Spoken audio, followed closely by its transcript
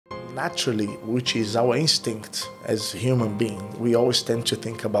naturally, which is our instinct as human beings, we always tend to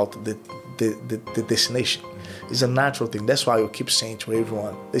think about the destination. It's a natural thing. That's why I keep saying to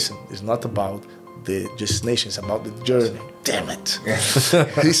everyone, listen, it's not about the destination, it's about the journey. Damn it.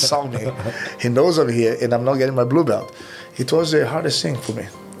 He saw me. He knows I'm here and I'm not getting my blue belt. It was the hardest thing for me.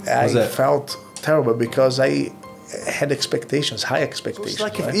 I felt terrible because I had expectations, high expectations. So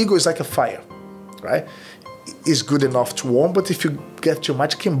it's like ego is like a fire, right? It's good enough to warm, but if you get too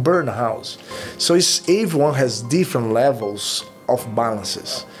much, it can burn a house. So everyone has different levels of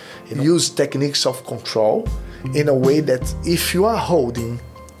balances. Use techniques of control in a way that if you are holding,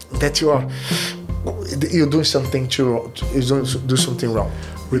 that you're doing something do something wrong.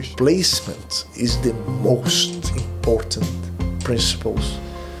 Replacement is the most important principles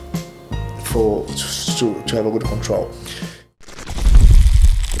to have a good control.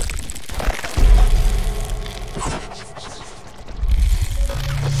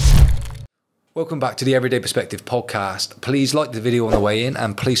 Welcome back to the Everyday Perspective podcast. Please like the video on the way in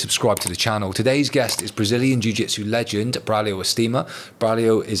and please subscribe to the channel. Today's guest is Brazilian Jiu-Jitsu legend Braulio Estima.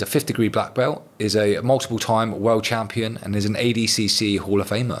 Braulio is a 5th degree black belt, is a multiple-time world champion and is an ADCC Hall of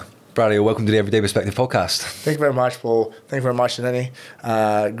Famer. Braulio, welcome to the Everyday Perspective podcast. Thank you very much, Paul. Thank you very much, Danny.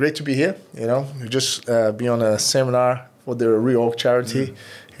 Great to be here. You just be on a seminar for the Reorg charity.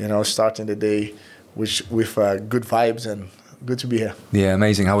 Starting the day with good vibes and good to be here. Yeah,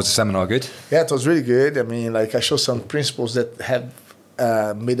 amazing. How was the seminar? Good? Yeah, it was really good. I mean, I showed some principles that have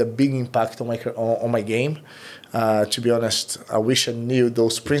made a big impact on my game. To be honest, I wish I knew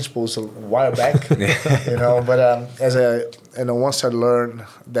those principles a while back. But once I learned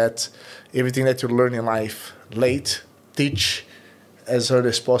that everything that you learn in life late, teach as early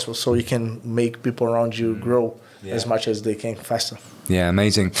as possible, so you can make people around you grow as much as they can faster. Yeah,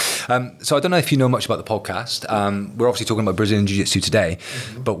 amazing. So I don't know if you know much about the podcast. We're obviously talking about Brazilian Jiu-Jitsu today,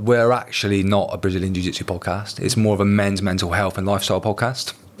 but we're actually not a Brazilian Jiu-Jitsu podcast. It's more of a men's mental health and lifestyle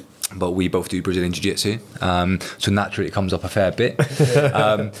podcast. But we both do Brazilian Jiu-Jitsu, so naturally it comes up a fair bit.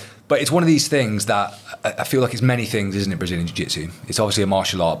 But it's one of these things that I feel like it's many things, isn't it, Brazilian Jiu-Jitsu? It's obviously a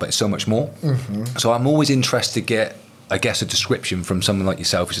martial art, but it's so much more. So I'm always interested to get, I guess, a description from someone like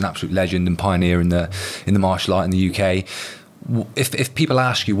yourself, who's an absolute legend and pioneer in the martial art in the UK. If people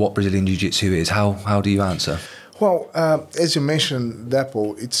ask you what Brazilian Jiu-Jitsu is, how do you answer? Well, as you mentioned,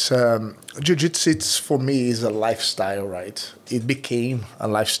 Dapo, it's Jiu-Jitsu. For me, is a lifestyle, right? It became a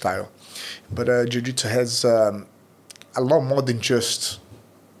lifestyle, but Jiu-Jitsu has a lot more than just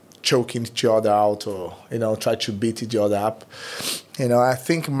choking each other out or try to beat each other up. I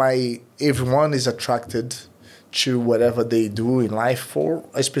think everyone is attracted to whatever they do in life for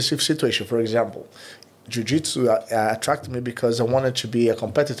a specific situation. For example, Jiu-Jitsu attracted me because I wanted to be a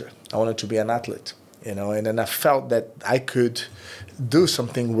competitor. I wanted to be an athlete. And then I felt that I could do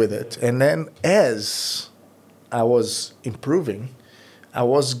something with it. And then as I was improving, I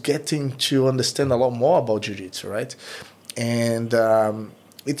was getting to understand a lot more about Jiu-Jitsu, right? And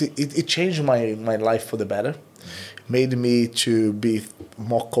it changed my life for the better. Made me to be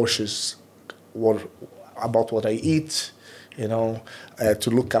more cautious about what I eat, to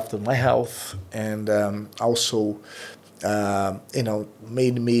look after my health. And also,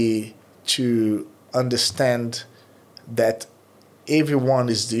 made me to understand that everyone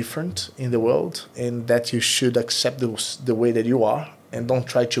is different in the world and that you should accept the way that you are and don't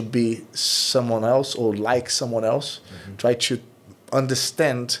try to be someone else or like someone else. Try to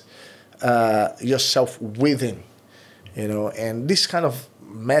understand yourself within, and this kind of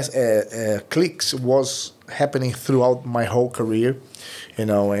clicks was happening throughout my whole career,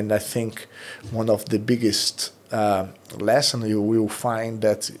 and I think one of the biggest lesson you will find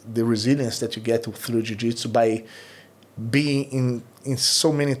that the resilience that you get through Jiu-Jitsu by being in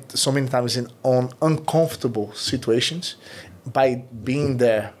so many times on uncomfortable situations. By being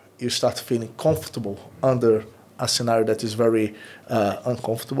there, you start feeling comfortable under a scenario that is very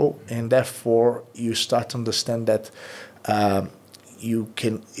uncomfortable, and therefore you start to understand that you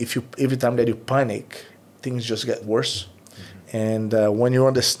can, every time that you panic, things just get worse. And when you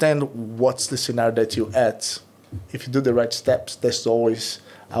understand what's the scenario that you're at, if you do the right steps, there's always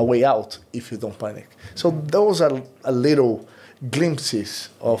a way out if you don't panic. So those are a little glimpses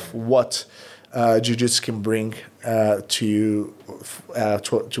of what Jiu-Jitsu can bring to you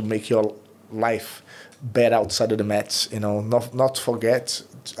to make your life better outside of the mats. Not forget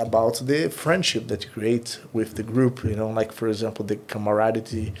about the friendship that you create with the group. Like for example, the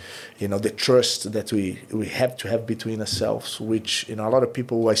camaraderie, the trust that we have to have between ourselves. Which a lot of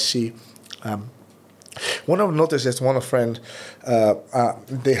people I see. One I've noticed is one friend,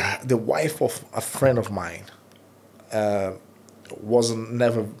 the wife of a friend of mine, wasn't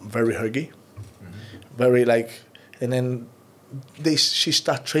never very huggy, very like, and then she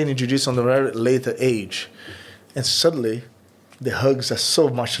started training jiu-jitsu on a very later age, and suddenly the hugs are so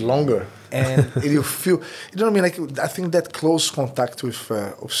much longer, and you feel, you know what I mean? Like, I think that close contact with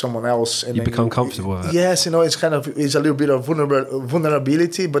someone else, and you become comfortable with it. Yes, you know, it's a little bit of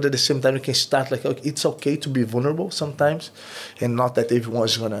vulnerability, but at the same time you can start like, okay, it's okay to be vulnerable sometimes, and not that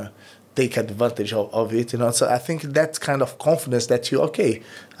everyone's gonna take advantage of it, you know. So I think that kind of confidence that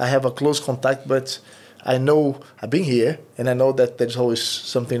I have a close contact, but I know I've been here, and I know that there's always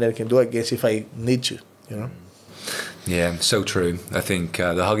something that I can do against if I need to, you know. Yeah, so true. I think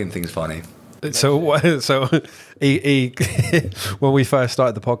the hugging thing's funny. So he when we first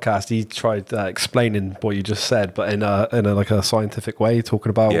started the podcast, he tried explaining what you just said, but in a like a scientific way,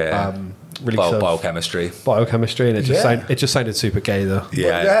 talking about really biochemistry, and it just sounded super gay though.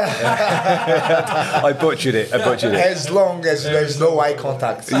 Yeah. I butchered it. As long as there's no eye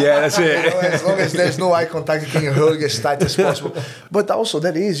contact. Yeah, that's it. You know, as long as there's no eye contact, you can hug as tight as possible. But also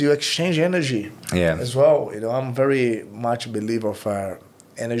that is, you exchange energy as well. You know, I'm very much a believer of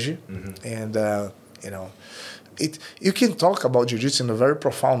energy, and you know, you can talk about jiu-jitsu in a very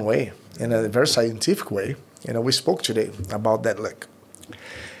profound way, in a very scientific way. You know, we spoke today about that. Like,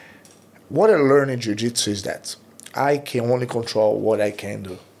 what I learned in jiu-jitsu is that I can only control what I can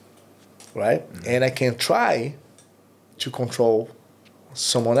do, right? And I can try to control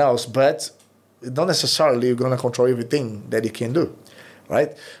someone else, but not necessarily you're going to control everything that you can do,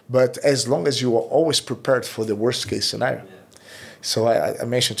 right? But as long as you are always prepared for the worst case scenario. So I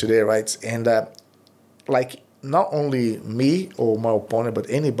mentioned today, right? And like, not only me or my opponent, but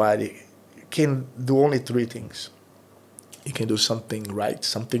anybody can do only three things. You can do something right,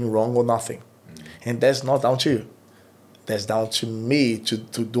 something wrong, or nothing. And that's not down to you. That's down to me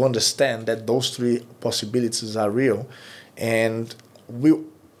to understand that those three possibilities are real. And we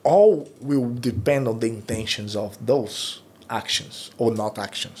all will depend on the intentions of those actions or not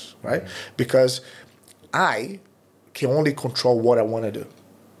actions, right? Because I can only control what I want to do.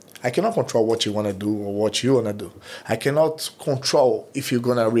 I cannot control what you want to do or what you want to do. I cannot control if you're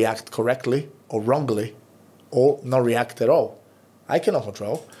going to react correctly or wrongly or not react at all. I cannot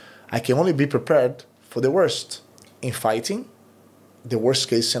control. I can only be prepared for the worst. In fighting, the worst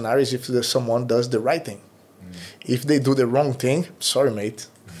case scenario is if someone does the right thing. If they do the wrong thing, sorry, mate.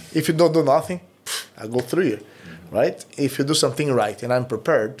 If you don't do nothing, I'll go through you, right? If you do something right and I'm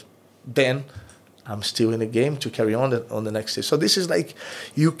prepared, then I'm still in the game to carry on the next stage. So this is like,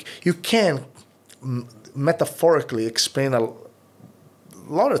 you can metaphorically explain a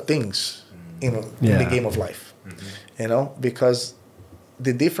lot of things in the game of life, you know, because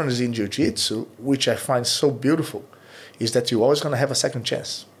the difference in jiu-jitsu, which I find so beautiful, is that you're always going to have a second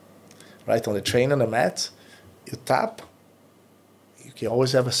chance, right? On the train, on the mat, you tap, you can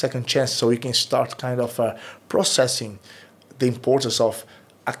always have a second chance, so you can start kind of processing the importance of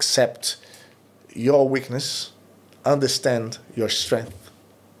accept your weakness, understand your strength,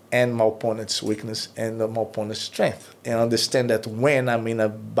 and my opponent's weakness and my opponent's strength, and understand that when I'm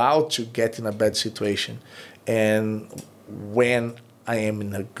about to get in a bad situation, and when I am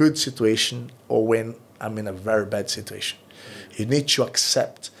in a good situation, or when I'm in a very bad situation. You need to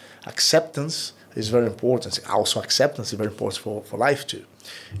accept. Acceptance is very important. Also, acceptance is very important for life too.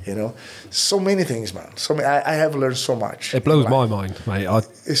 You know, so many things, man. I have learned so much. It blows my mind, mate. I've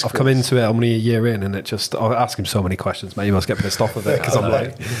come into it. I'm only a year in, and I ask him so many questions, mate. You must get pissed off with it because I'm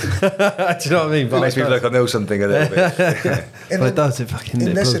like, do you know what I mean? But it makes me feel like I know something a little bit. But it does. It fucking.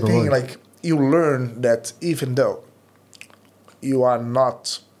 And that's the thing. Mind. Like, you learn that even though you are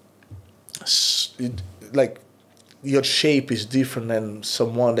not like, your shape is different than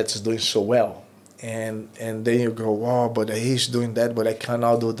someone that's doing so well. And then you go, oh, but he's doing that, but I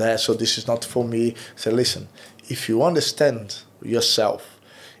cannot do that, so this is not for me. So listen, if you understand yourself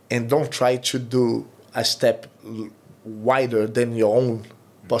and don't try to do a step wider than your own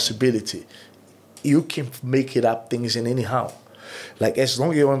possibility, you can make it up things in anyhow. Like, as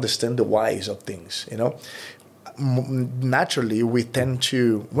long as you understand the whys of things, you know. Naturally, we tend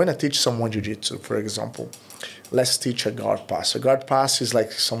to, when I teach someone jiu-jitsu, for example, let's teach a guard pass. A guard pass is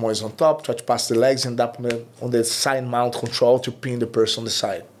like someone is on top, try to pass the legs, and up on the side mount control to pin the person on the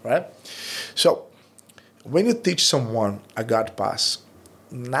side, right? So when you teach someone a guard pass,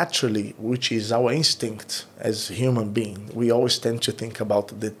 naturally, which is our instinct as a human being, we always tend to think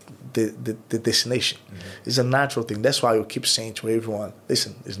about the destination. It's a natural thing. That's why we keep saying to everyone,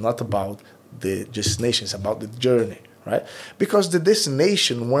 listen, it's not about the destination, it's about the journey, right? Because the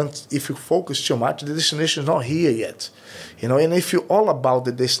destination, if you focus too much, the destination is not here yet, you know. And if you're all about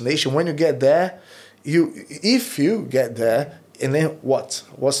the destination, when you get there, if you get there, and then what?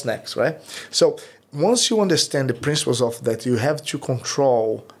 What's next, right? So once you understand the principles of that, you have to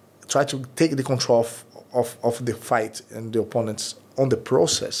try to take the control of the fight and the opponents on the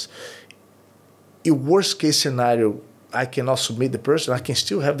process. In worst case scenario, I cannot submit the person, I can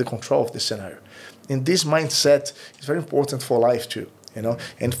still have the control of the scenario. And this mindset is very important for life too, you know.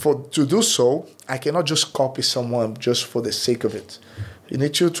 And to do so, I cannot just copy someone just for the sake of it. You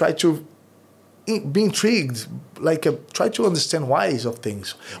need to try to be intrigued, try to understand whys of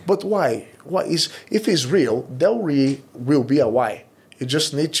things. But why? If it's real, there will be a why. You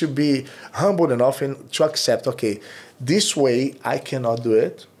just need to be humble enough to accept, okay, this way I cannot do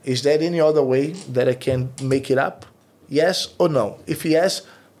it. Is there any other way that I can make it up? Yes or no? If yes,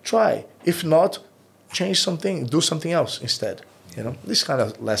 try. If not, change something, do something else instead. You know, these kind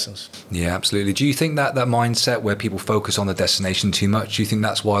of lessons. Yeah, absolutely. Do you think that mindset where people focus on the destination too much, do you think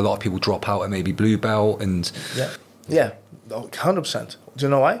that's why a lot of people drop out at maybe blue belt? And yeah, 100%. Do you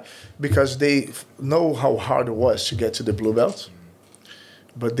know why? Because they know how hard it was to get to the blue belt,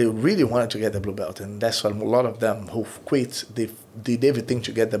 but they really wanted to get the blue belt, and that's why a lot of them who quit, they did everything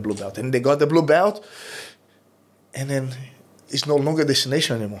to get the blue belt, and they got the blue belt, and then it's no longer a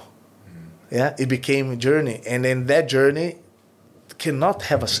destination anymore. Yeah, it became a journey, and then that journey cannot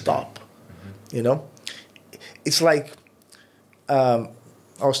have a stop. You know, it's like I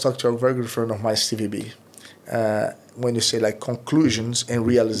was talking to a very good friend of mine, Stevie B. When you say like conclusions and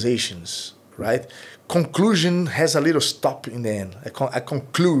realizations, right? Conclusion has a little stop in the end. I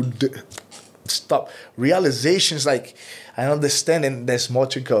conclude, stop. Realizations, like I understand and there's more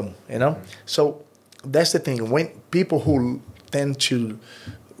to come, you know? So that's the thing. When people who tend to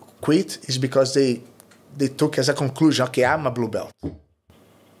quit is because they took as a conclusion, okay, I'm a blue belt.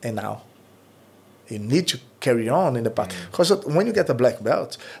 And now you need to carry on in the path. Because when you get a black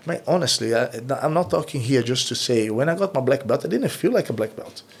belt, man, honestly, I'm not talking here just to say, when I got my black belt, I didn't feel like a black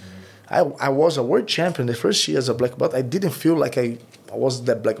belt. I was a world champion the first year as a black belt. I didn't feel like I was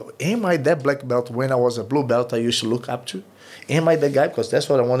that black belt. Am I that black belt when I was a blue belt I used to look up to? Am I that guy? Because that's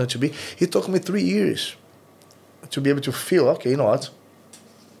what I wanted to be. It took me 3 years to be able to feel, okay, you know what?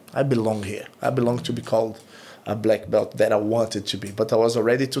 I belong here. I belong to be called a black belt that I wanted to be. But I was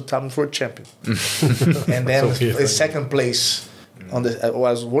already 2-time world champion. And then in second place, I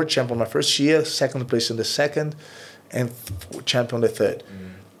was world champion my first year, second place in the second, and champion the third.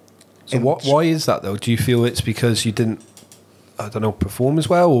 So why is that though? Do you feel it's because you didn't, I don't know, perform as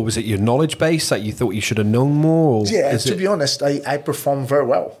well, or was it your knowledge base that you thought you should have known more? Or yeah, to be honest, I performed very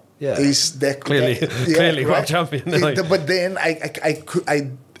well. Yeah, clearly world champion. But then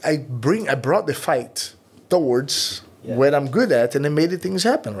I brought the fight towards what I'm good at, and it made the things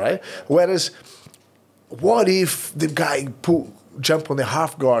happen, right? Whereas, what if the guy jump on the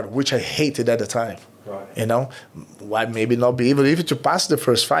half guard, which I hated at the time? Right. You know, why maybe not be able even to pass the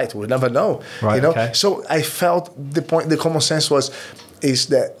first fight? We never know. Right, you know, okay. So I felt the common sense is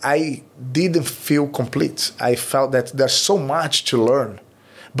that I didn't feel complete. I felt that there's so much to learn,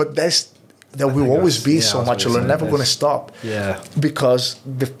 but there will always be so much to learn. Never going to stop. Yeah. Because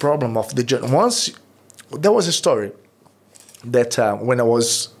the problem of the journey. Once there was a story that when I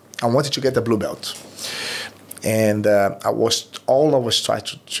wanted to get the blue belt, and all I was trying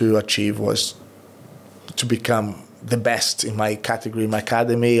to achieve was to become the best in my category, my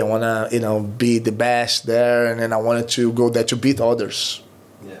academy. I want to, be the best there, and then I wanted to go there to beat others,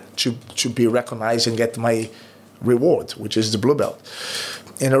 to be recognized and get my reward, which is the blue belt.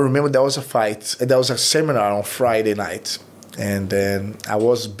 And I remember there was a fight, there was a seminar on Friday night, and then I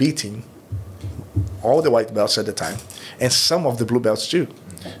was beating all the white belts at the time, and some of the blue belts too.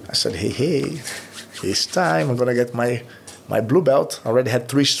 I said, hey, it's time. I'm gonna get my blue belt. I already had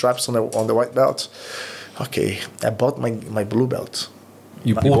 3 straps on the white belt. Okay, I bought my blue belt.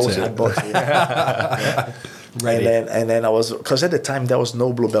 You bought it? I bought it. Yeah. Ready. And then I was, because at the time there was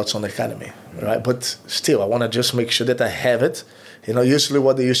no blue belts on the academy, right? But still, I want to just make sure that I have it. Usually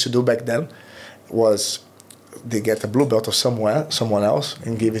what they used to do back then was they get a blue belt of someone else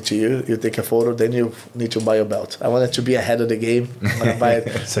and give it to you. You take a photo, then you need to buy your belt. I wanted to be ahead of the game. I buy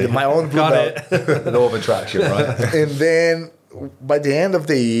my own blue belt. Law of attraction, right? And then by the end of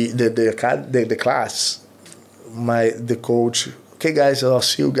the class, the coach, okay guys, I'll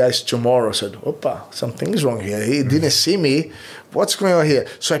see you guys tomorrow. I said, opa, something's wrong here. He didn't see me. What's going on here?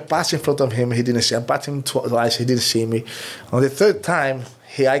 So I passed in front of him. He didn't see me. I passed him twice. He didn't see me. On the 3rd time,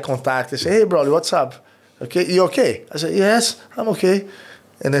 he eye contact. He said, hey, Braulio, what's up? Okay, you okay? I said, yes, I'm okay.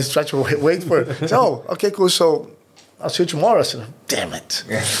 And then try to wait for it. Said, oh, okay, cool. So I'll see you tomorrow. I said, damn it.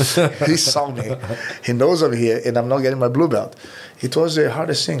 He saw me. He knows I'm here, and I'm not getting my blue belt. It was the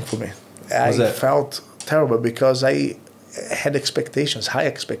hardest thing for me. I felt terrible because had expectations, high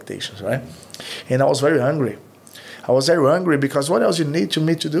expectations, right? And I was very hungry. I was very hungry because what else you need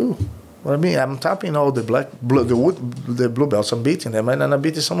me to do? What I mean, I'm tapping all the the blue belts, I'm beating them, and I'm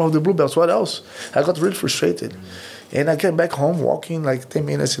beating some of the blue belts. What else? I got really frustrated. And I came back home walking like 10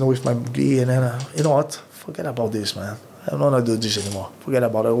 minutes, with my gi, and then, you know what? Forget about this, man. I don't want to do this anymore. Forget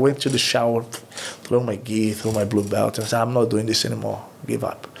about it. I went to the shower, threw my gi, threw my blue belt, and said, I'm not doing this anymore. Give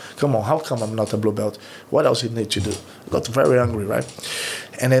up. Come on, how come I'm not a blue belt? What else you need to do? I got very hungry, right?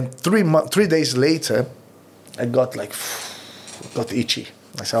 And then 3 days later, I got itchy.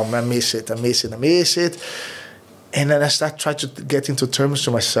 I said, I miss it. And then I started trying to get into terms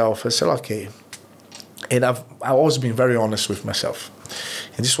to myself. I said, okay. And I've always been very honest with myself.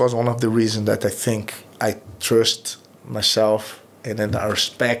 And this was one of the reasons that I think I trust myself and then I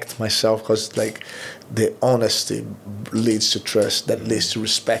respect myself, because the honesty leads to trust, that leads to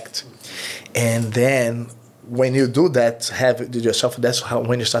respect. And then when you do that, have it to yourself, that's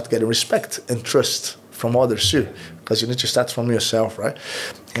when you start getting respect and trust from others too, because you need to start from yourself, right?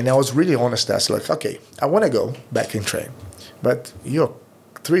 And I was really honest. I was like, okay, I want to go back and train, but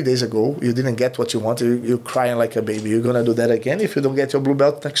 3 days ago, you didn't get what you wanted. You're crying like a baby. You're going to do that again if you don't get your blue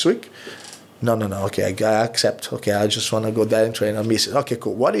belt next week? No. Okay, I accept. Okay, I just want to go there and train. I miss it. Okay,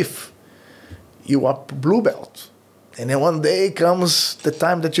 cool. What if you are blue belt, and then one day comes the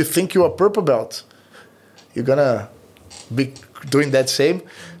time that you think you are purple belt? You're going to be doing that same?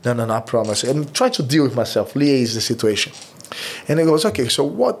 No, I promise. And try to deal with myself, liaise the situation. And he goes, okay, so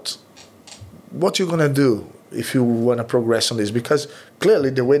what you going to do if you want to progress on this? Because clearly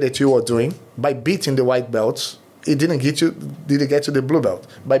the way that you are doing, by beating the white belts, it didn't get to the blue belt.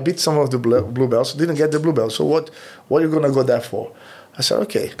 By beating some of the blue belts, didn't get the blue belt. So what are you going to go there for? I said,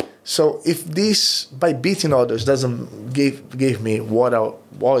 okay, so if this, by beating others, doesn't give me what I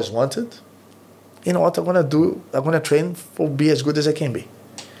always wanted, you know what I'm going to do? I'm going to train for be as good as I can be.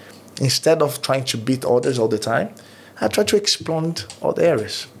 Instead of trying to beat others all the time, I try to exploit all the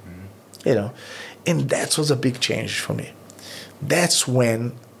areas, And that was a big change for me. That's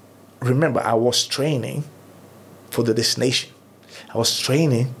when, remember, I was training for the destination. I was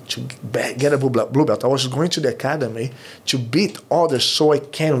training to get a blue belt. I was going to the academy to beat others so I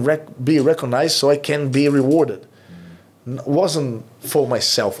can be recognized, so I can be rewarded. It wasn't for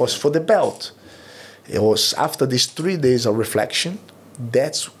myself, it was for the belt. It was after these 3 days of reflection,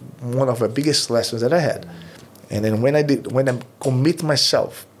 that's one of the biggest lessons that I had. And then when I commit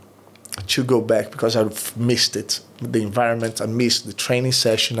myself to go back, because I missed it, the environment, I missed the training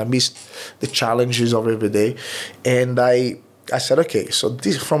session, I missed the challenges of every day. And I said, okay, so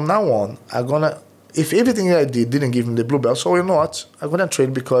this, from now on, if everything I did didn't give me the blue belt, so you know what, I'm going to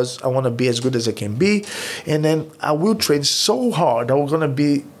train because I want to be as good as I can be. And then I will train so hard, I'm going to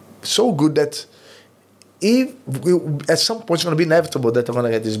be so good that at some point it's going to be inevitable that I'm going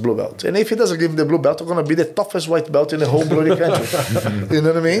to get this blue belt. And if it doesn't give me the blue belt, I'm going to be the toughest white belt in the whole bloody country. You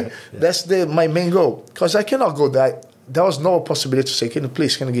know what I mean? Yeah. That's my main goal. Because I cannot go there. There was no possibility to say, can you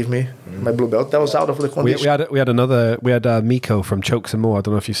give me my blue belt? That was out of the condition. We had Miko from Chokes and More. I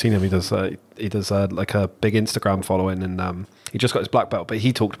don't know if you've seen him. He does like a big Instagram following, and he just got his black belt. But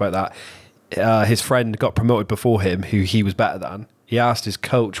he talked about that. His friend got promoted before him, who he was better than. He asked his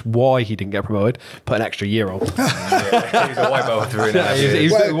coach why he didn't get promoted, put an extra year on. He was a white belt for 3.5 years. He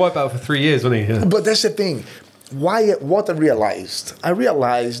was a white belt for 3 years, wasn't he? Yeah. But that's the thing. What I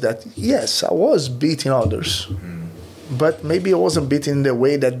realized that, yes, I was beating others, but maybe I wasn't beating in the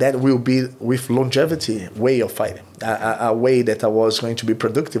way that will be with longevity way of fighting, a way that I was going to be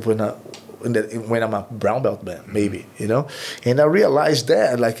productive when I'm a brown belt man, maybe, And I realized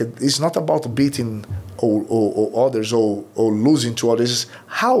that, it's not about beating or others or losing to others.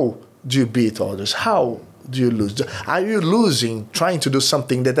 How do you beat others? How do you lose? Are you losing trying to do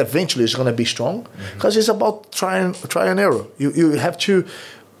something that eventually is going to be strong? Because it's about try and error. You have to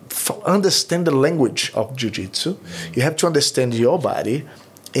understand the language of jiu-jitsu. You have to understand your body,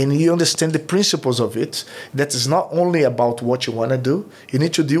 and you understand the principles of it. That is not only about what you want to do. You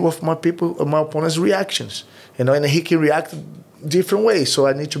need to deal with my opponent's reactions. And he can react different ways. So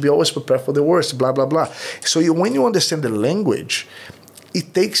I need to be always prepared for the worst, blah, blah, blah. So when you understand the language,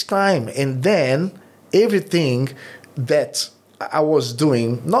 it takes time. And then everything that I was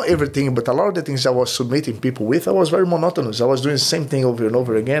doing, not everything, but a lot of the things I was submitting people with, I was very monotonous. I was doing the same thing over and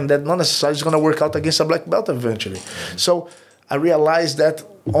over again. That not necessarily is going to work out against a black belt eventually. So I realized that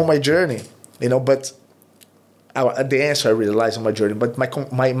on my journey, but the answer I realized on my journey, but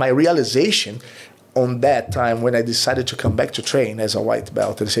my realization on that time when I decided to come back to train as a white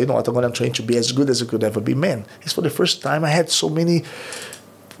belt and say, I'm going to train to be as good as I could ever be, man, it's for the first time I had so many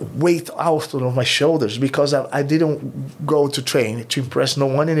weight out of my shoulders because I didn't go to train to impress no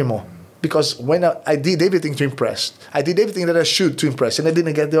one anymore. Because when I did everything to impress, I did everything that I should to impress, and I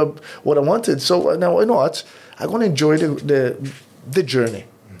didn't get what I wanted. So now, you know what? I'm going to enjoy the journey.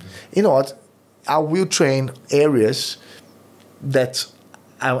 You know what? I will train areas that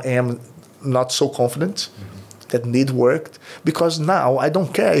I am not so confident, that need work, because now I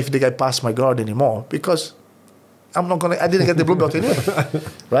don't care if the guy passed my guard anymore, because I didn't get the blue belt anyway,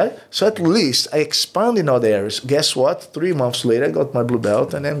 right? So at least I expand in other areas. Guess what? 3 months later, I got my blue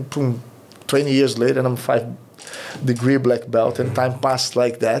belt, and then boom, 20 years later, and I'm 5-degree black belt, and time passed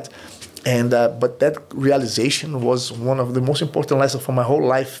like that. And but that realization was one of the most important lessons for my whole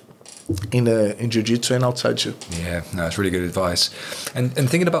life in jiu-jitsu and outside too. Yeah, no, it's really good advice. And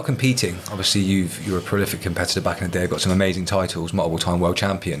thinking about competing, obviously you're a prolific competitor back in the day, got some amazing titles, multiple-time world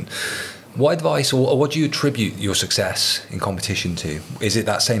champion. What advice or what do you attribute your success in competition to? Is it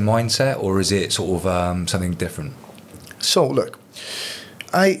that same mindset, or is it sort of something different? So look,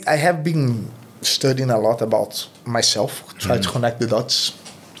 I have been studying a lot about myself, try to connect the dots,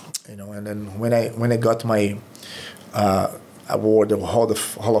 you know. And then when I got my award, the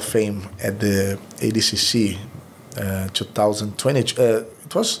Hall of Fame at the ADCC 2020,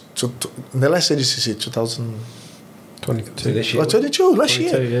 it was the last ADCC 2022 this year. 22 last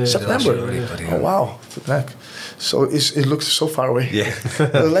year, yeah, September. Last year, oh wow, so it looks so far away. Yeah.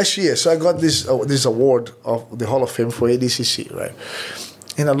 Last year, so I got this award of the Hall of Fame for ADCC, right?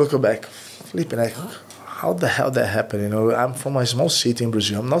 And I look back, flipping, like, how the hell that happened? You know, I'm from a small city in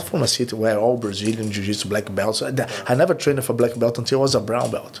Brazil. I'm not from a city where all Brazilian Jiu-Jitsu black belts. I never trained for black belt until I was a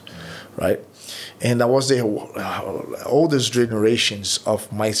brown belt, right? And I was the oldest generations of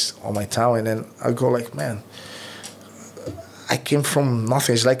my town. And then I go like, man, I came from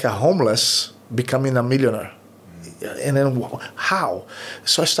nothing. It's like a homeless becoming a millionaire. And then how?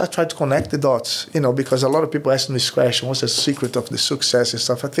 So I start trying to connect the dots, you know, because a lot of people ask me this question, what's the secret of the success and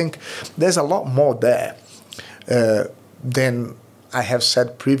stuff? I think there's a lot more there than I have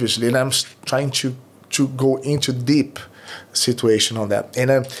said previously. And I'm trying to go into deep situation on that. And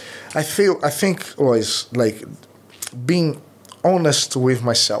I think always like being honest with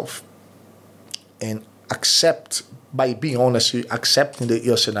myself and by being honest, accepting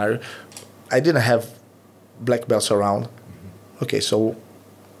your scenario. I didn't have black belts around. Okay, so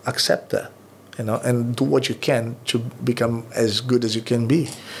accept that, you know, and do what you can to become as good as you can be.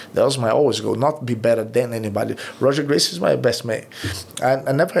 That was my always goal, not be better than anybody. Roger Gracie is my best mate.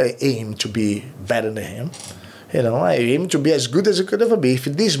 I never aim to be better than him. You know, I aim to be as good as I could ever be. If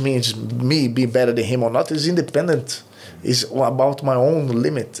this means me being better than him or not, is independent. It's about my own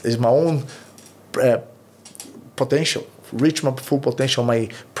limit. It's my own potential. Reach my full potential, my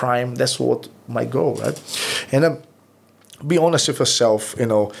prime. That's what my goal, right? And be honest with yourself, you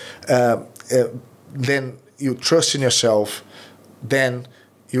know. Then you trust in yourself. Then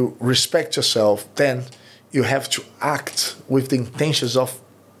you respect yourself. Then you have to act with the intentions of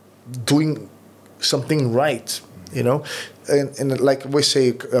doing something right, you know. And like we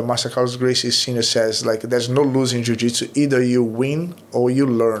say, Master Carlos Gracie Sr. says, like, there's no losing jiu-jitsu. Either you win or you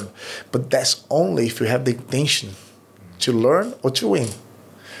learn. But that's only if you have the intention to learn or to win.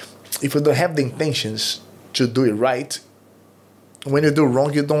 If you don't have the intentions to do it right, when you do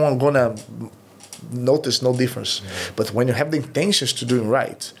wrong, you don't gonna notice no difference. Yeah. But when you have the intentions to do it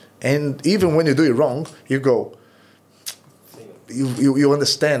right, and even when you do it wrong, you go, you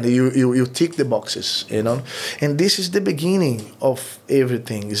understand, you tick the boxes, you know. And this is the beginning of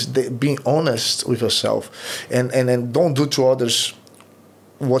everything, is being honest with yourself, and don't do to others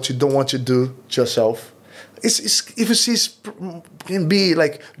what you don't want to do to yourself. It's if you see, can be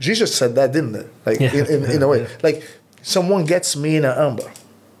like Jesus said that, didn't it? Like, yeah. in a way, like someone gets me in an amber,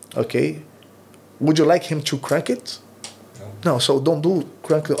 okay, would you like him to crack it? No, so don't do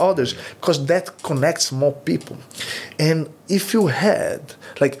crack the others, because that connects more people. And if you had,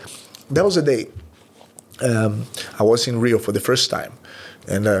 like, there was a day I was in Rio for the first time,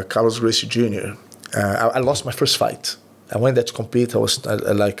 and Carlos Gracie Jr. I lost my first fight. I went there to compete. I was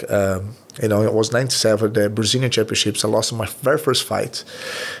you know, it was 97, the Brazilian Championships. I lost my very first fight.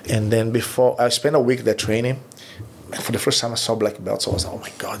 And then before, I spent a week there training. For the first time I saw black belts, I was like, oh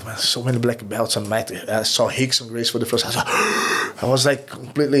my God, man, so many black belts. I saw Hicks and Grace for the first time. I was like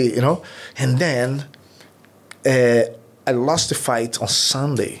completely, you know. And then I lost the fight on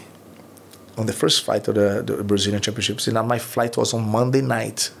Sunday, on the first fight of the Brazilian Championships. And my flight was on Monday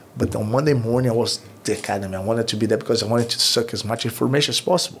night. But on Monday morning, I was at the academy. I wanted to be there because I wanted to suck as much information as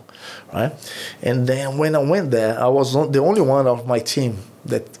possible, right? And then when I went there, I was the only one of my team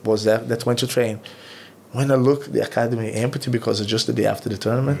that was there that went to train. When I look, the academy empty because it's just the day after the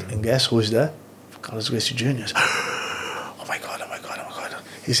tournament. And guess who is there? Carlos Gracie Jr. Oh my God.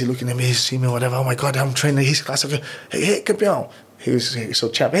 He's looking at me, he see me, whatever. Oh my God, I'm training his class. Hey, campeão. He's so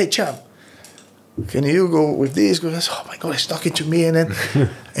champ. Hey, champ. Can you go with this? Oh my God, he's talking to me. And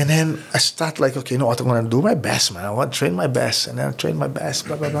then I start like, okay, you know what? I'm going to do my best, man. I want to train my best. And then I train my best,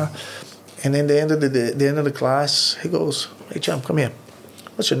 blah, blah, blah. And then the end of the class, he goes, hey, champ, come here.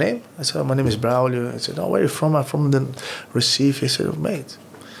 What's your name? I said, oh, my name is Braulio. I said, oh, where are you from? I'm from the Recife. He said, oh, mate,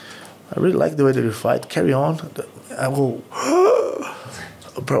 I really like the way that you fight. Carry on. I go,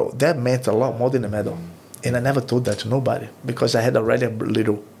 bro, that meant a lot more than a medal. And I never told that to nobody because I had already a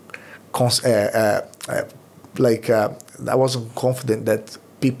little, I wasn't confident that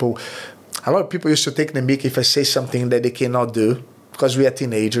a lot of people used to take the mic if I say something that they cannot do because we are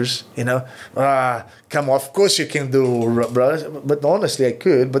teenagers, you know. Come on, of course you can do, brother. But honestly, I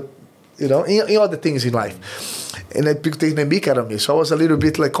could, but, you know, in other things in life. And then people take the mic out of me. So I was a little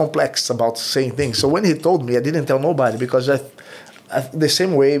bit like complex about saying things. So when he told me, I didn't tell nobody because the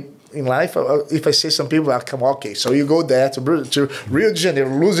same way in life, if I say some people, I'll come, okay, so you go there to Rio de Janeiro,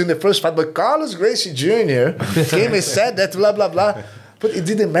 losing the first fight, but Carlos Gracie Jr. came and said that, blah, blah, blah. But it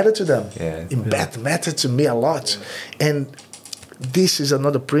didn't matter to them. Yeah, it mattered to me a lot. Yeah. And this is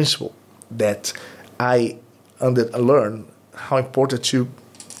another principle that I learned, how important to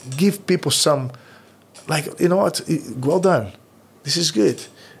give people some, like, you know what, well done. This is good.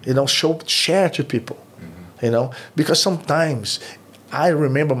 You know, share to people, you know, because sometimes I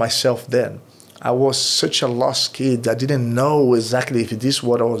remember myself then. I was such a lost kid. I didn't know exactly if this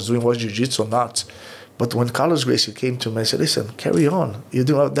what I was doing was jiu-jitsu or not. But when Carlos Gracie came to me and said, listen, carry on. You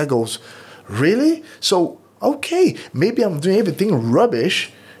do that goes, really? So, okay, maybe I'm doing everything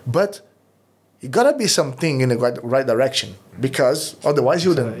rubbish, but it gotta be something in the right direction because otherwise you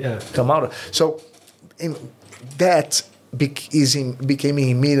wouldn't come out. So that became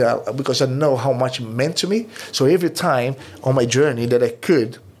in me because I know how much it meant to me. So every time on my journey that I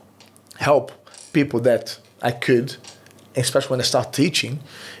could help people that I could, especially when I start teaching,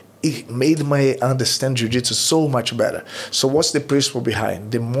 it made me understand jiu-jitsu so much better. So what's the principle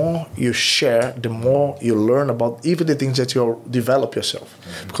behind? The more you share, the more you learn about even the things that you develop yourself.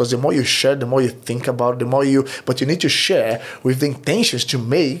 Mm-hmm. Because the more you share, the more you think about, but you need to share with the intentions to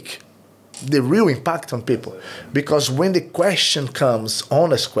make the real impact on people. Because when the question comes,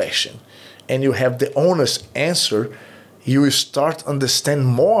 honest question, and you have the honest answer, you will start understand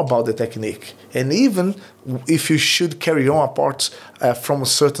more about the technique. And even if you should carry on apart from a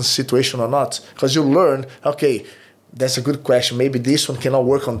certain situation or not, because you learn, okay, that's a good question. Maybe this one cannot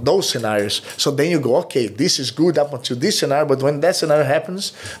work on those scenarios. So then you go, okay, this is good up until this scenario, but when that scenario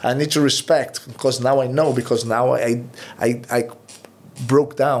happens, I need to respect because now I know, because now I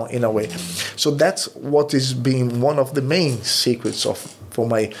broke down in a way. So that's what is being one of the main secrets for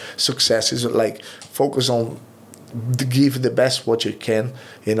my success is like focus on give the best what you can,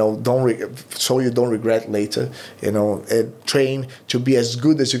 you know, so you don't regret later, you know, and train to be as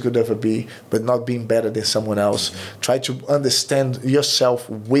good as you could ever be, but not being better than someone else. Try to understand yourself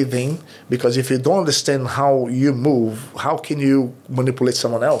within, because if you don't understand how you move, how can you manipulate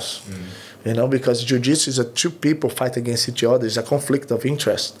someone else? You know, because jiu-jitsu is two people fight against each other. It's a conflict of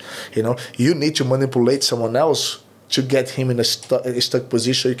interest. You know, you need to manipulate someone else to get him in a stuck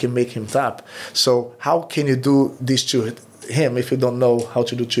position so you can make him tap. So how can you do this to him if you don't know how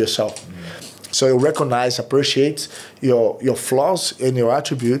to do it to yourself? So you recognize, appreciate your flaws and your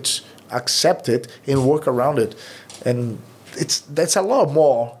attributes, accept it, and work around it. And that's a lot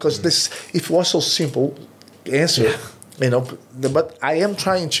more, because if it was so simple answer, you know, but I am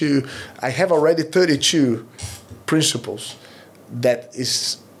trying to, I have already 32 principles that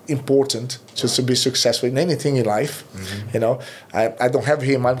is important to be successful in anything in life. You know, I don't have it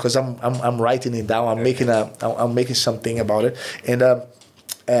here in mind because I'm writing it down. I'm making something about it, and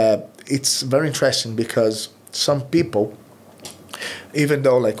it's very interesting because some people, even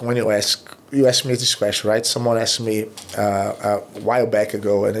though like when you ask me this question, right? Someone asked me a while back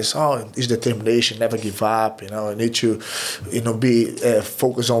ago, and it's it's determination, never give up. You know, I need to, you know, be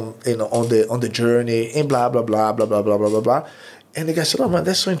focused on on the journey and blah blah blah blah blah blah blah blah blah. And the guy said, "Oh man,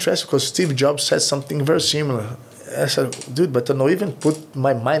 that's so interesting because Steve Jobs said something very similar." I said, "Dude, but I don't even put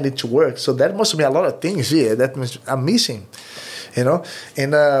my mind into work, so that must be a lot of things here that I'm missing." You know,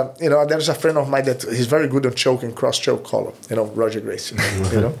 and you know, there's a friend of mine that he's very good on choke and cross choke collar. You know, Roger Gracie.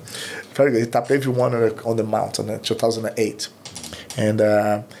 You know, very good. He tapped everyone on the mountain in 2008,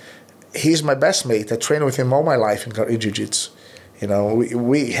 and he's my best mate. I trained with him all my life in jiu-jitsu. You know,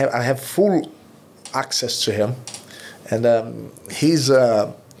 I have full access to him, and he's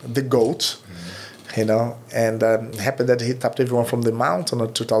the GOAT. you know. And it happened that he tapped everyone from the mount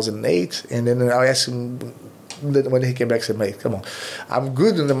on 2008. And then I asked him, when he came back, I said, mate, come on. I'm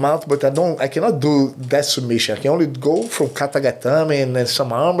good in the mount, but I cannot do that submission. I can only go from katagatame and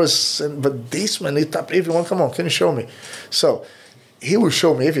some armors. But this, man, he tapped everyone. Come on, can you show me? So he will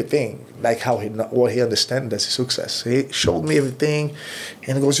show me everything, like what he understands as success. He showed me everything,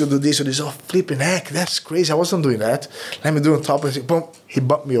 and he goes, you do this, you do this. Oh, flipping heck, that's crazy. I wasn't doing that. Let me do on top. And boom, he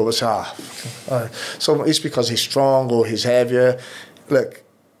bumped me over. So, so it's because he's strong or he's heavier. Look,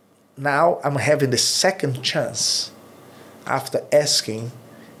 now I'm having the second chance after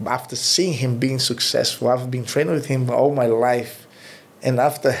seeing him being successful. I've been training with him all my life. And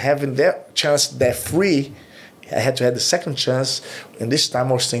after having that chance, that free, I had to have the second chance. And this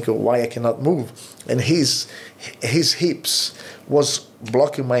time I was thinking, why I cannot move? And his hips was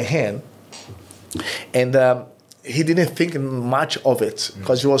blocking my hand. And he didn't think much of it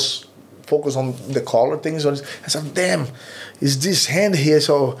because he was focused on the collar things. I said, damn, is this hand here?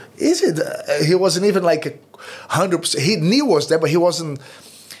 So is it? He wasn't even like 100%. He knew was there, but he wasn't.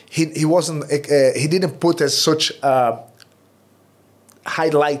 He wasn't. He didn't put as such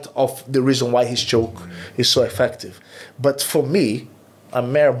highlight of the reason why his choke is so effective. But for me, a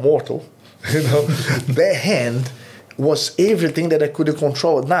mere mortal, you know, that hand was everything that I couldn't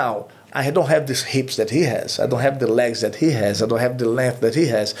control. Now, I don't have these hips that he has. I don't have the legs that he has. I don't have the length that he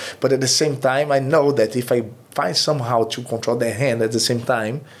has. But at the same time, I know that if I find somehow to control that hand at the same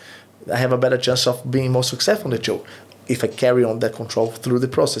time, I have a better chance of being more successful in the choke if I carry on that control through the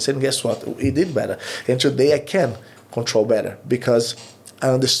process. And guess what? It did better. And today I can control better because I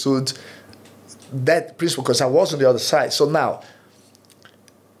understood that principle because I was on the other side. So now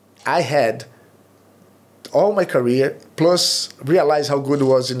I had all my career, plus realize how good it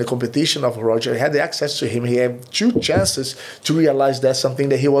was in the competition of Roger. I had the access to him. He had 2 chances to realize that's something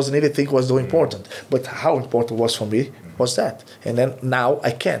that he wasn't even think was so important. But how important was for me was that. And then now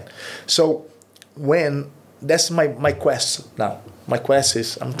I can. So that's my quest now. My quest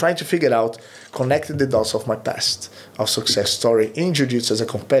is I'm trying to figure out, connecting the dots of my past, of success story in Jiu-Jitsu as a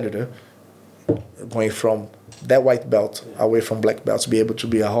competitor, going from that white belt away from black belts, be able to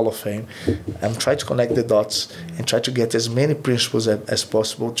be a Hall of Fame. I'm trying to connect the dots and try to get as many principles as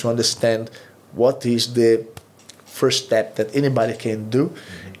possible to understand what is the first step that anybody can do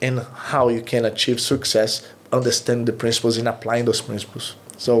and how you can achieve success, understand the principles and applying those principles.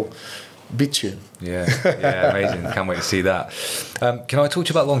 So be tuned. Yeah, amazing. Can't wait to see that. Can I talk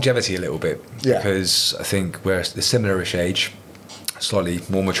to you about longevity a little bit? Yeah. Because I think we're a similar-ish age, slightly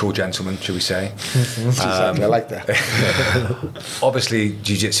more mature gentleman, should we say. I like that. Obviously,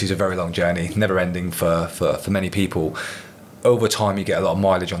 Jiu-Jitsu is a very long journey, never ending for many people. Over time, you get a lot of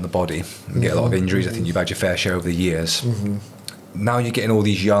mileage on the body, you get a lot of injuries. I think you've had your fair share over the years. Now you're getting all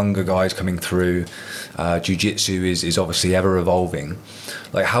these younger guys coming through. Jiu-Jitsu is obviously ever evolving.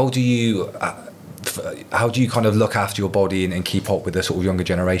 Like, how do you kind of look after your body and keep up with the sort of younger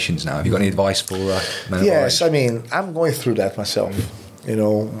generations now? Have you got any advice for men? Yes, I mean, I'm going through that myself. You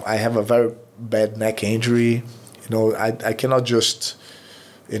know, I have a very bad neck injury. You know, I cannot just,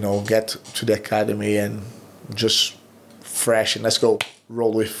 you know, get to the academy and just fresh and let's go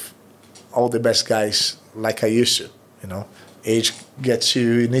roll with all the best guys like I used to. You know, age gets you.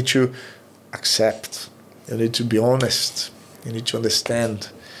 You need to accept. You need to be honest. You need to understand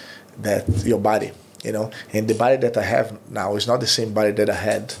that your body, you know, and the body that I have now is not the same body that I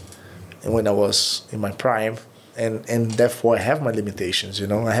had when I was in my prime, and therefore I have my limitations, you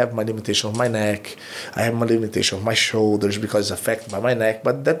know. I have my limitation of my neck, I have my limitation of my shoulders because it's affected by my neck,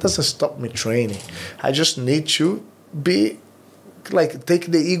 but that doesn't stop me training. I just need to be, like,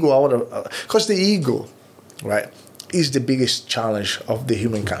 take the ego out of, because the ego, right, is the biggest challenge of the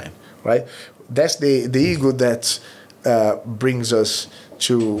humankind, right? That's the ego that brings us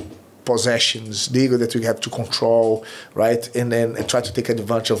to possessions, the ego that we have to control, right? And then try to take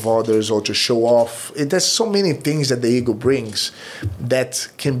advantage of others or to show off. There's so many things that the ego brings that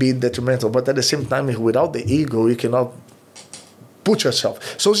can be detrimental. But at the same time, without the ego, you cannot put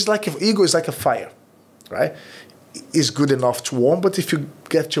yourself. So it's like, if ego is like a fire, right? It's good enough to warm, but if you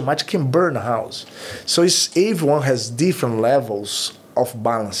get too much, it can burn a house. So everyone has different levels of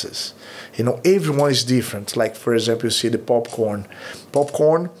balances. You know, everyone is different. Like, for example, you see the popcorn.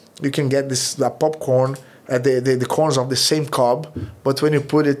 Popcorn, you can get the popcorn, the corns of the same cob, but when you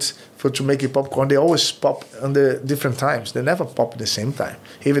put it to make it popcorn, they always pop on the different times. They never pop at the same time,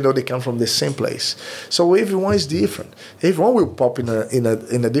 even though they come from the same place. So everyone is different. Everyone will pop in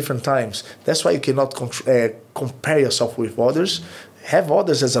a different times. That's why you cannot compare yourself with others. Have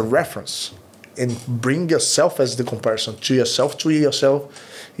others as a reference. and bring yourself as the comparison to yourself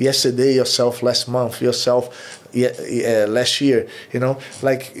yesterday, yourself last month, yourself last year. You know,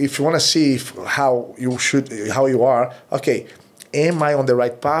 like if you want to see how you are, okay, am I on the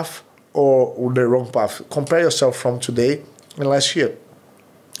right path or the wrong path? Compare yourself from today and last year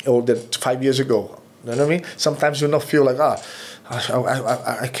or 5 years ago. You know what I mean? Sometimes you not feel like,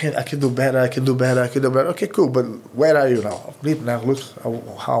 I can do better. Okay, cool. But where are you now? Now look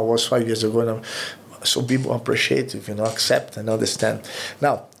how I was 5 years ago. Now. So be more appreciative, accept and understand.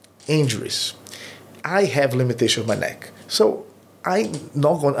 Now, injuries. I have limitation of my neck. So I'm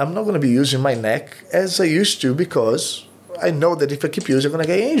not going to be using my neck as I used to, because I know that if I keep using, I'm going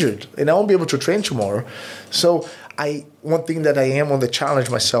to get injured and I won't be able to train tomorrow. So one thing that I am on the challenge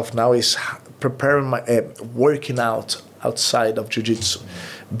myself now is preparing working out outside of jiu-jitsu,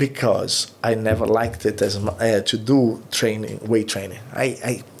 because I never liked it as to do weight training.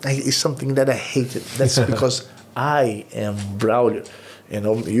 It's something that I hated. That's because I am Braulio.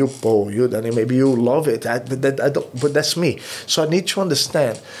 You Paul, you Danny, maybe you love it. I don't, but that's me. So I need to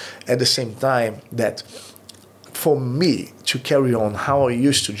understand at the same time that for me to carry on how I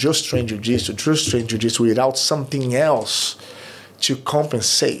used to just train jiu-jitsu without something else to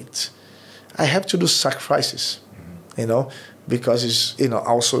compensate, I have to do sacrifices, because it's,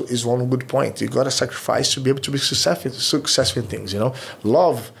 also is one good point. You got to sacrifice to be able to be successful in things,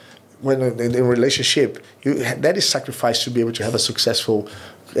 Love, when in a relationship, that is sacrifice to be able to have a successful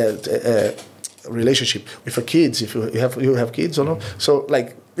relationship with your kids, if you have kids or no. So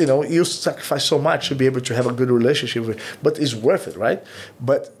you sacrifice so much to be able to have a good relationship but it's worth it, right?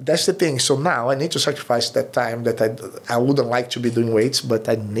 But that's the thing. So now I need to sacrifice that time that I wouldn't like to be doing weights, but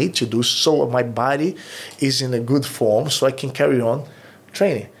I need to do so my body is in a good form so I can carry on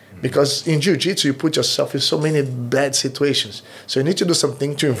training. Because in jiu-jitsu, you put yourself in so many bad situations. So you need to do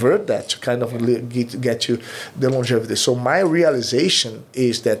something to invert that, to kind of get you the longevity. So my realization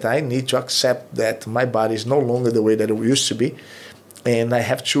is that I need to accept that my body is no longer the way that it used to be. And I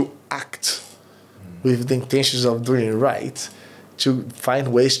have to act with the intentions of doing it right to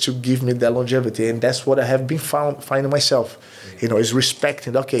find ways to give me that longevity. And that's what I have been finding myself. Is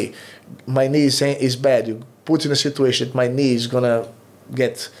respecting, okay, my knee is bad. You put in a situation that my knee is going to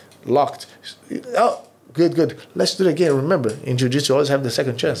get locked. Oh, good. Let's do it again. Remember, in jiu-jitsu, you always have the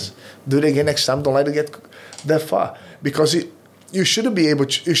second chance. Do it again next time. Don't let it get that far. Because you shouldn't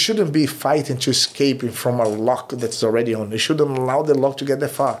be fighting to escape from a lock that's already on. You shouldn't allow the lock to get that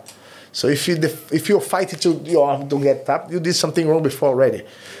far. So if you're fighting to your arm don't get tapped, you did something wrong before already.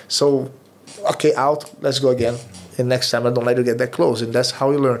 So, okay, out, let's go again. And next time I don't let you get that close. And that's how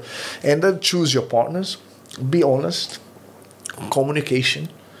you learn. And then choose your partners. Be honest. Communication.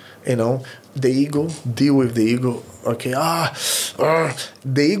 The ego, deal with the ego. Okay,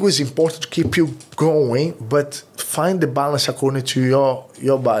 the ego is important to keep you going, but find the balance according to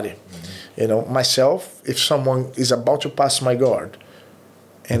your body. Myself, if someone is about to pass my guard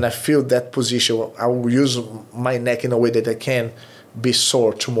and I feel that position, I will use my neck in a way that I can be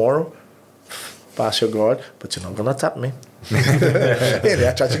sore tomorrow. Pass your guard, but you're not gonna tap me. And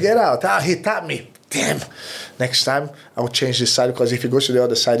I try to get out. He tapped me. Damn. Next time, I will change this side, because if he goes to the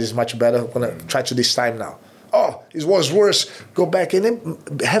other side, it's much better. I'm going to try to this time now. Oh, it was worse. Go back and then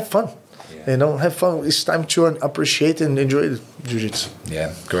have fun. Yeah. Have fun. It's time to appreciate and enjoy jiu-jitsu.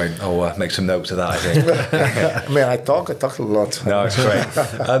 Yeah, great. I'll make some notes of that, I think. Man, I talk a lot. No, it's great.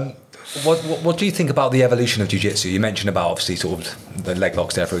 What do you think about the evolution of jiu-jitsu? You mentioned about, obviously, sort of the leg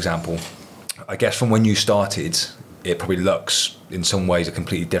locks there, for example. I guess from when you started, it probably looks, in some ways, a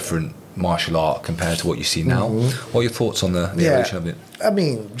completely different martial art compared to what you see now. Mm-hmm. What are your thoughts on the evolution of it? I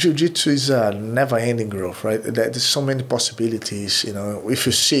mean, jiu-jitsu is a never-ending growth, right? There's so many possibilities. If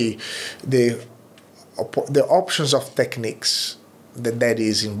you see the options of techniques that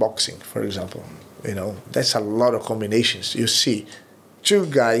is in boxing, for example, that's a lot of combinations. You see two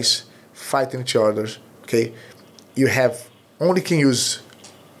guys fighting each other. Okay, you only can use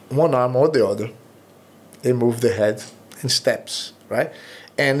one arm or the other. They move the head in steps, right?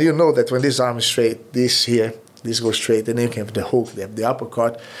 And you know that when this arm is straight, this goes straight, and then you can have the hook, they have the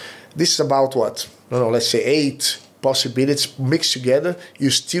uppercut. This is about what? Let's say 8 possibilities mixed together.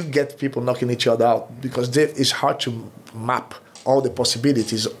 You still get people knocking each other out, because it's hard to map all the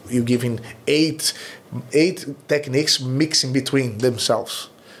possibilities. You're giving 8 techniques mixing between themselves.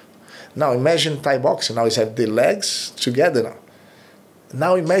 Now imagine Thai boxing. Now you have the legs together now.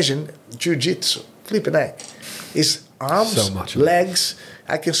 Now imagine jiu-jitsu. Flip a neck. It's arms, legs.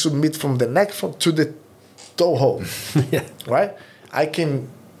 I can submit from the neck to the toe hole. Yeah. Right? I can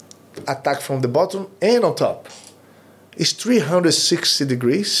attack from the bottom and on top. It's 360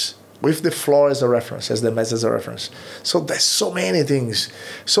 degrees with the floor as a reference, as the mat as a reference. So there's so many things.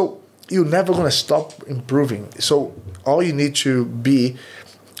 So you're never going to stop improving. So all you need to be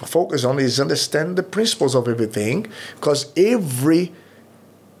focused on is understand the principles of everything, because every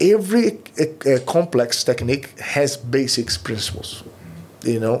complex technique has basics principles,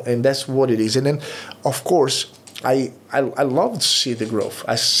 you know, and that's what it is. And then, of course, I love to see the growth.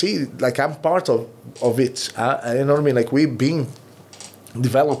 I see, like, I'm part of it. You know what I mean? Like, we've been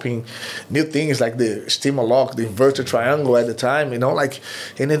developing new things like the Estima lock, the inverted triangle at the time, you know, like,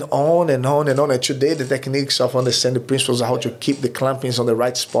 and then on and on and on. And today, the techniques of understanding the principles of how to keep the clampings on the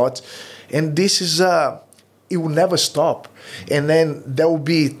right spot. And this is, it will never stop. And then there will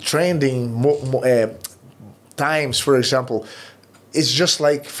be trending times, for example. It's just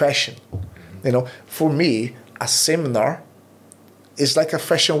like fashion. You know, for me, a seminar is like a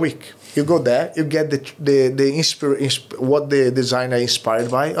fashion week. You go there, you get what the designer inspired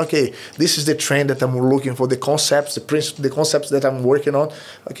by. Okay, this is the trend that I'm looking for, the concepts, the concepts that I'm working on.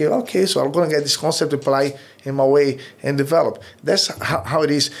 Okay, so I'm gonna get this concept, apply in my way, and develop. That's how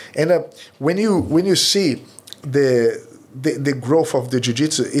it is. And when you see the growth of the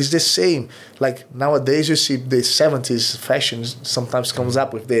jiu-jitsu is the same. Like nowadays, you see the 70s fashion sometimes comes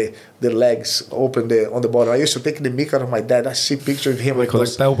up with the legs open on the bottom. I used to take the mic out of my dad. I see pictures of him with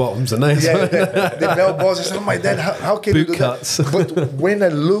those bell bottoms, and those. Yeah, the bell bottoms. I said, oh my dad, how can you do cuts. that? But when I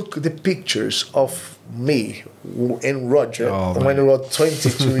look at the pictures of me and Roger, when we were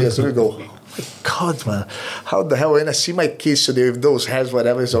 22 years ago, God, man, how the hell? When I see my kids today with those hairs,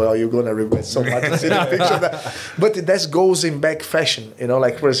 whatever, so you're going to regret so much to see the picture of that. But that goes in back fashion, you know,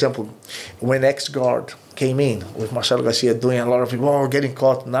 like, for example, when X-Guard came in with Marcelo Garcia doing a lot of people getting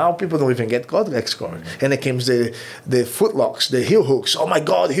caught. Now people don't even get caught X-Guard. And it came the foot locks, the heel hooks. Oh my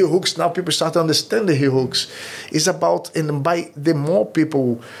God, heel hooks. Now people start to understand the heel hooks. It's about, and by the more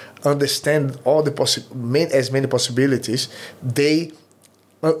people understand all the as many possibilities, they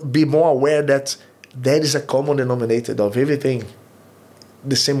be more aware that there is a common denominator of everything.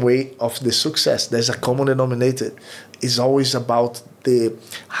 The same way of the success, there's a common denominator. It's always about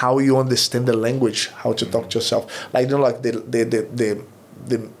how you understand the language, how to talk to yourself. Like, you know, like the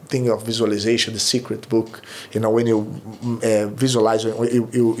thing of visualization, the secret book. You know, when you visualize,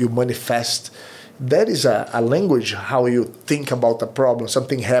 you manifest. That is a language, how you think about a problem.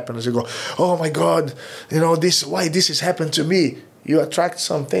 Something happens, you go, oh my God, you know, why this has happened to me? You attract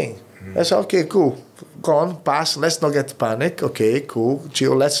something. I say, okay, cool. Go on, pass. Let's not get panic. Okay, cool.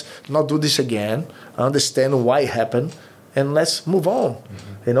 Chill. Let's not do this again. Understand why it happened. And let's move on.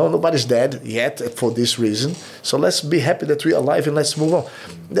 Mm-hmm. You know, nobody's dead yet for this reason. So let's be happy that we're alive and let's move on.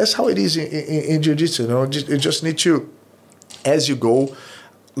 That's how it is in Jiu-Jitsu. You know, you just need to, as you go,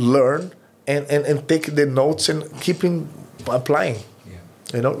 learn and take the notes and keep applying. Yeah.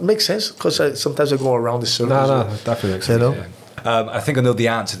 You know, it makes sense because sometimes I go around the circles. No, definitely makes sense. You know? Yeah. I think I know the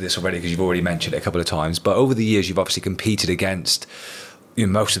answer to this already because you've already mentioned it a couple of times. But over the years, you've obviously competed against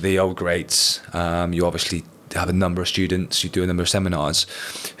most of the old greats. You obviously have a number of students. You do a number of seminars.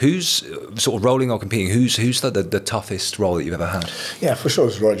 Who's sort of rolling or competing? Who's the toughest role that you've ever had? Yeah, for sure,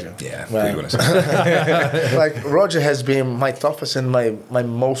 it's Roger. Yeah, right. Like Roger has been my toughest and my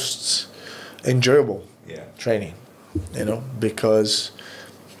most enjoyable training. You know, because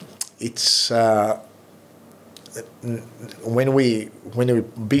it's. When we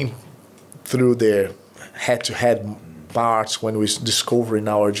been through the head-to-head parts, when we discovering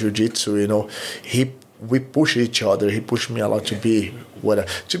our jiu-jitsu, you know, we push each other. He pushed me a lot to be what.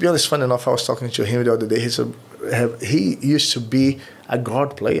 To be honest, funny enough, I was talking to him the other day. He used to be a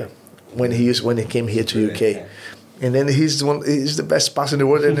guard player when he came here to UK, and then he's the best passer in the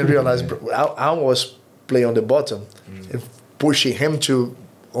world. And then realized I was playing on the bottom, and pushing him to.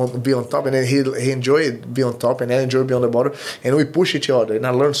 Be on top, and then he enjoyed be on top, and I enjoyed be on the bottom, and we push each other, and I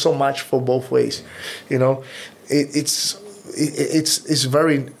learned so much for both ways. You know, it's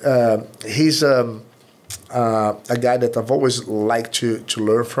very. He's a guy that I've always liked to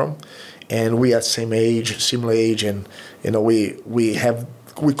learn from, and we are similar age, and you know we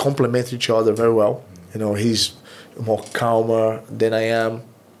complement each other very well. You know, he's more calmer than I am.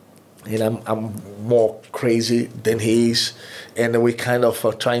 And I'm more crazy than he is, and we kind of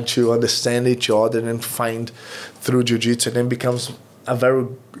are trying to understand each other and find through jiu-jitsu, and then becomes a very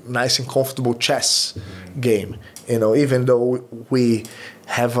nice and comfortable chess game. You know, even though we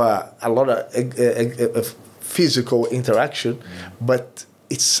have a lot of physical interaction, but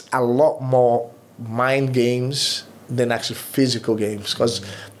it's a lot more mind games than actually physical games, because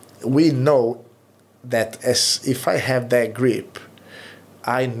we know that if I have that grip,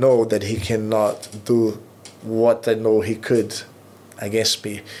 I know that he cannot do what I know he could against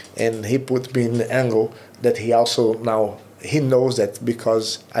me, and he put me in the angle that he also now, he knows that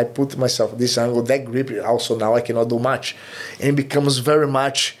because I put myself this angle, that grip also now I cannot do much. And it becomes very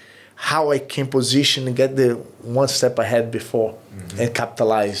much how I can position and get the one step ahead before and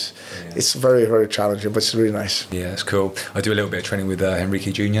capitalize. Yeah. It's very, very challenging, but it's really nice. Yeah, it's cool. I do a little bit of training with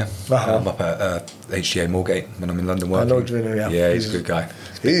Enrique Jr. I'm up at HGA Moorgate when I'm in London working. I know Junior, yeah. Yeah, he's a good guy.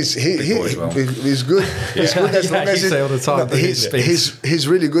 He's good. He's good as long as say all the time. No, he's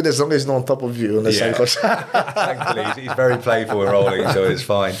really good as long as he's not on top of you on the same course. Thankfully, he's very playful and rolling, so it's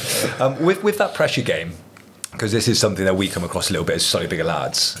fine. With that pressure game, because this is something that we come across a little bit as slightly bigger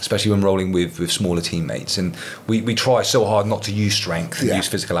lads, especially when rolling with smaller teammates. And we try so hard not to use strength and use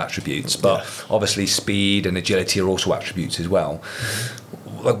physical attributes, but obviously speed and agility are also attributes as well.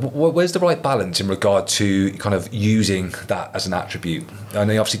 Like, where's the right balance in regard to kind of using that as an attribute? I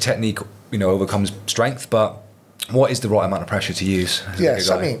know obviously technique, overcomes strength, but what is the right amount of pressure to use? Yes,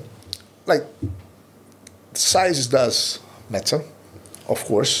 I mean, like, size does matter, of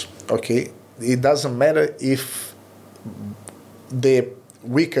course, okay? It doesn't matter if the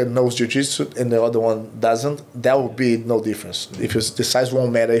weaker knows jiu-jitsu and the other one doesn't. There will be no difference. If the size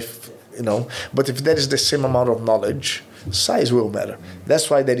won't matter, but if there is the same amount of knowledge, size will matter. That's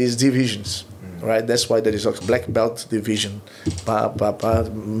why there is divisions, right? That's why there is a black belt division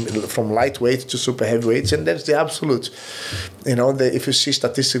from lightweight to super heavyweights, and that's the absolute. If you see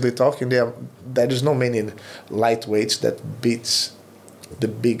statistically talking, there is no many lightweights that beats the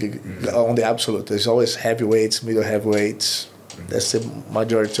big on the absolute. There's always heavyweights, middle heavyweights. That's the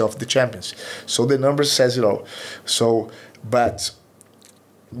majority of the champions. So the numbers says it all. So, but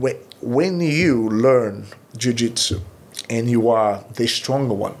when you learn jiu-jitsu and you are the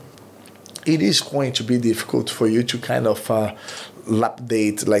stronger one, it is going to be difficult for you to kind of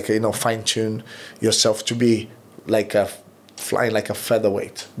lapdate, fine tune yourself to be like flying like a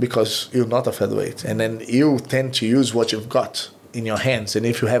featherweight, because you're not a featherweight, and then you tend to use what you've got in your hands, and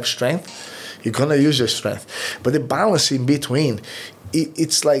if you have strength, you're gonna use your strength. But the balance in between,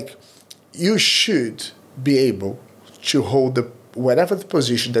 it's like you should be able to hold whatever the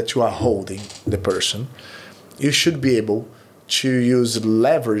position that you are holding the person. You should be able to use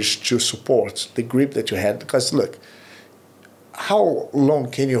leverage to support the grip that you had. Because look, how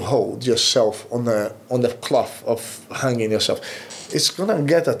long can you hold yourself on the cloth of hanging yourself? It's gonna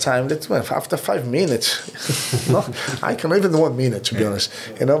get a time that after 5 minutes, no, I can even 1 minute to be honest,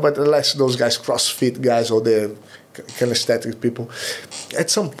 But unless those guys, CrossFit guys or the kinesthetic people, at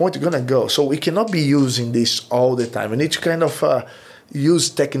some point you're gonna go. So we cannot be using this all the time. We need to kind of use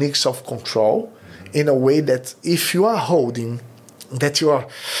techniques of control in a way that if you are holding, that you're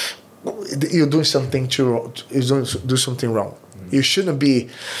doing something do something wrong. You shouldn't be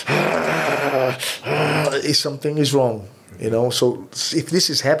if something is wrong. So if this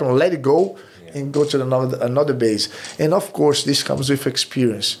is happening, let it go and go to another base. And of course, this comes with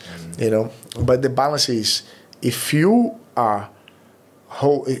experience, But the balance is, if you are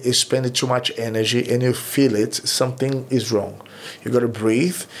spending too much energy and you feel it, something is wrong. You got to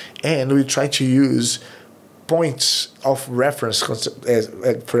breathe, and we try to use points of reference, as,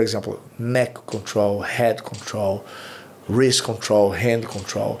 for example, neck control, head control, wrist control, hand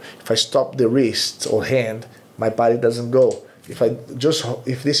control. If I stop the wrist or hand, my body doesn't go.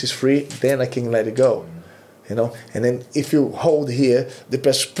 If this is free, then I can let it go, And then if you hold here, the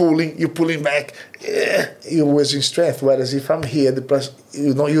press pulling, you're pulling back, you're using strength. Whereas if I'm here, the press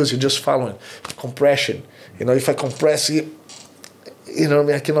you don't use, you're just following. Compression, if I compress it,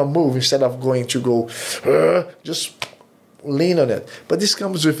 I cannot move. Instead of going to go, just lean on it. But this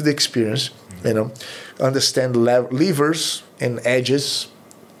comes with the experience, Understand levers and edges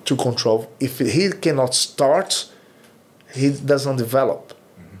to control. If he cannot start, he doesn't develop,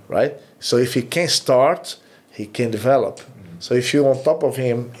 right? So if he can start, he can develop. So if you're on top of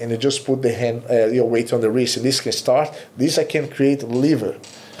him and you just put the hand, your weight on the wrist, and this can start, this I can create a lever.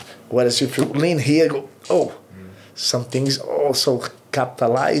 Whereas if you lean here, go, some things also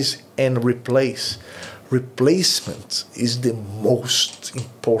capitalize and replace. Replacement is the most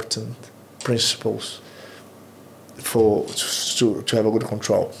important principles to have a good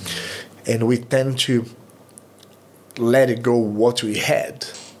control. And we tend to let it go what we had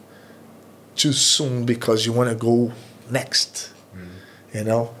too soon because you want to go next,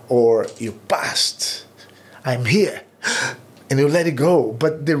 or you passed, I'm here, and you let it go.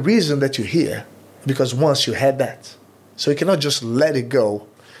 But the reason that you're here, because once you had that, so you cannot just let it go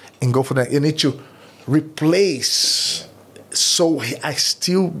and go for that. You need to replace, so I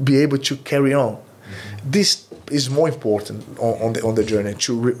still be able to carry on. This is more important on the journey,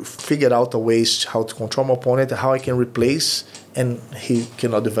 to figure out the ways how to control my opponent, how I can replace and he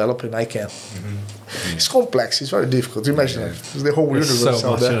cannot develop, and I can. It's complex. It's very difficult. Imagine it's the whole universe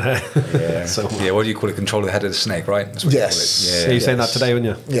so out there. Yeah. So yeah, what do you call it? Control the head of the snake, right? That's what Yes. you call it. So Yeah. you're saying that today, weren't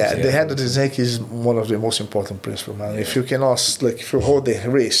you? Yeah, the head of the snake is one of the most important principles, man. If you cannot, like, if you hold the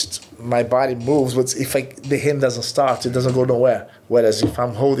wrist, my body moves, but if the hand doesn't start, it doesn't go nowhere. Whereas if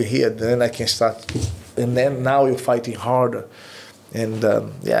I'm holding here, then I can start, and then now you're fighting harder. And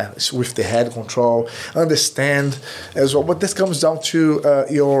it's with the head control, understand as well. But this comes down to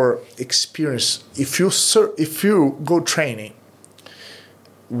your experience. If you go training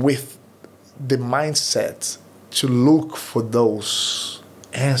with the mindset to look for those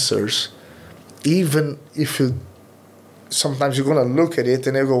answers, even if sometimes you're gonna look at it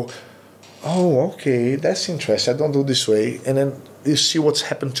and you go, oh, okay, that's interesting. I don't do this way, and then you see what's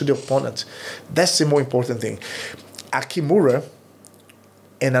happened to the opponent. That's the more important thing. A Kimura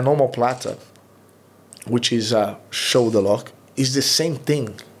and a normal plata, which is a shoulder lock, is the same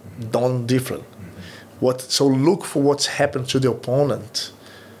thing, done different. So look for what's happened to the opponent,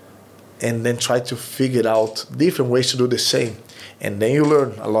 and then try to figure out different ways to do the same. And then you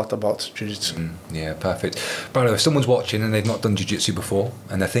learn a lot about Jiu-Jitsu. Yeah, perfect. Braulio, if someone's watching and they've not done Jiu-Jitsu before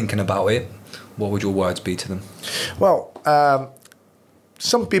and they're thinking about it, what would your words be to them? Well,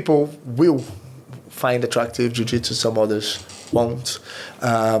 some people will find attractive Jiu-Jitsu, some others won't.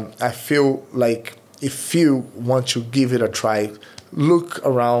 I feel like if you want to give it a try, look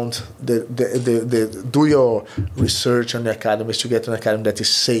around, do your research on the academies to get an academy that is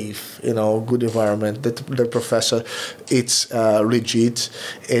safe, good environment, that the professor, it's legit,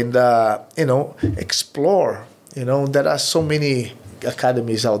 and explore. There are so many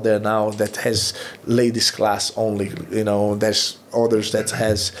academies out there now that has ladies class only. There's others that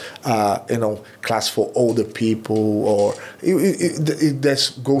has class for older people, or it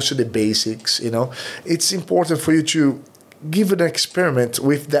just goes to the basics. It's important for you to give it an experiment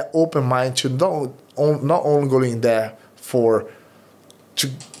with that open mind, to not only going there to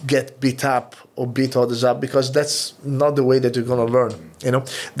get beat up or beat others up, because that's not the way that you're going to learn.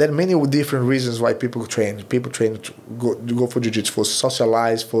 There are many different reasons why people train. People train to go for jiu-jitsu, for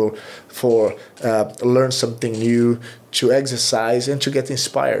socialize, for learn something new, to exercise, and to get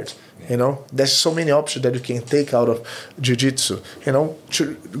inspired. There's so many options that you can take out of jiu-jitsu.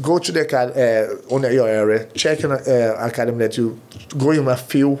 To go to the academy on your area, check an academy that you go in a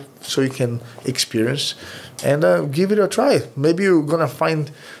feel, so you can experience, and give it a try. Maybe you're gonna find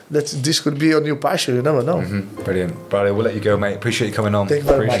that this could be a new passion. You never know. Brilliant, Braulio. We'll let you go, mate. Appreciate you coming on. Thank you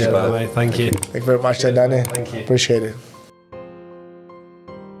very much. Thank you. Thank you very much, Danny. Thank you. Appreciate it.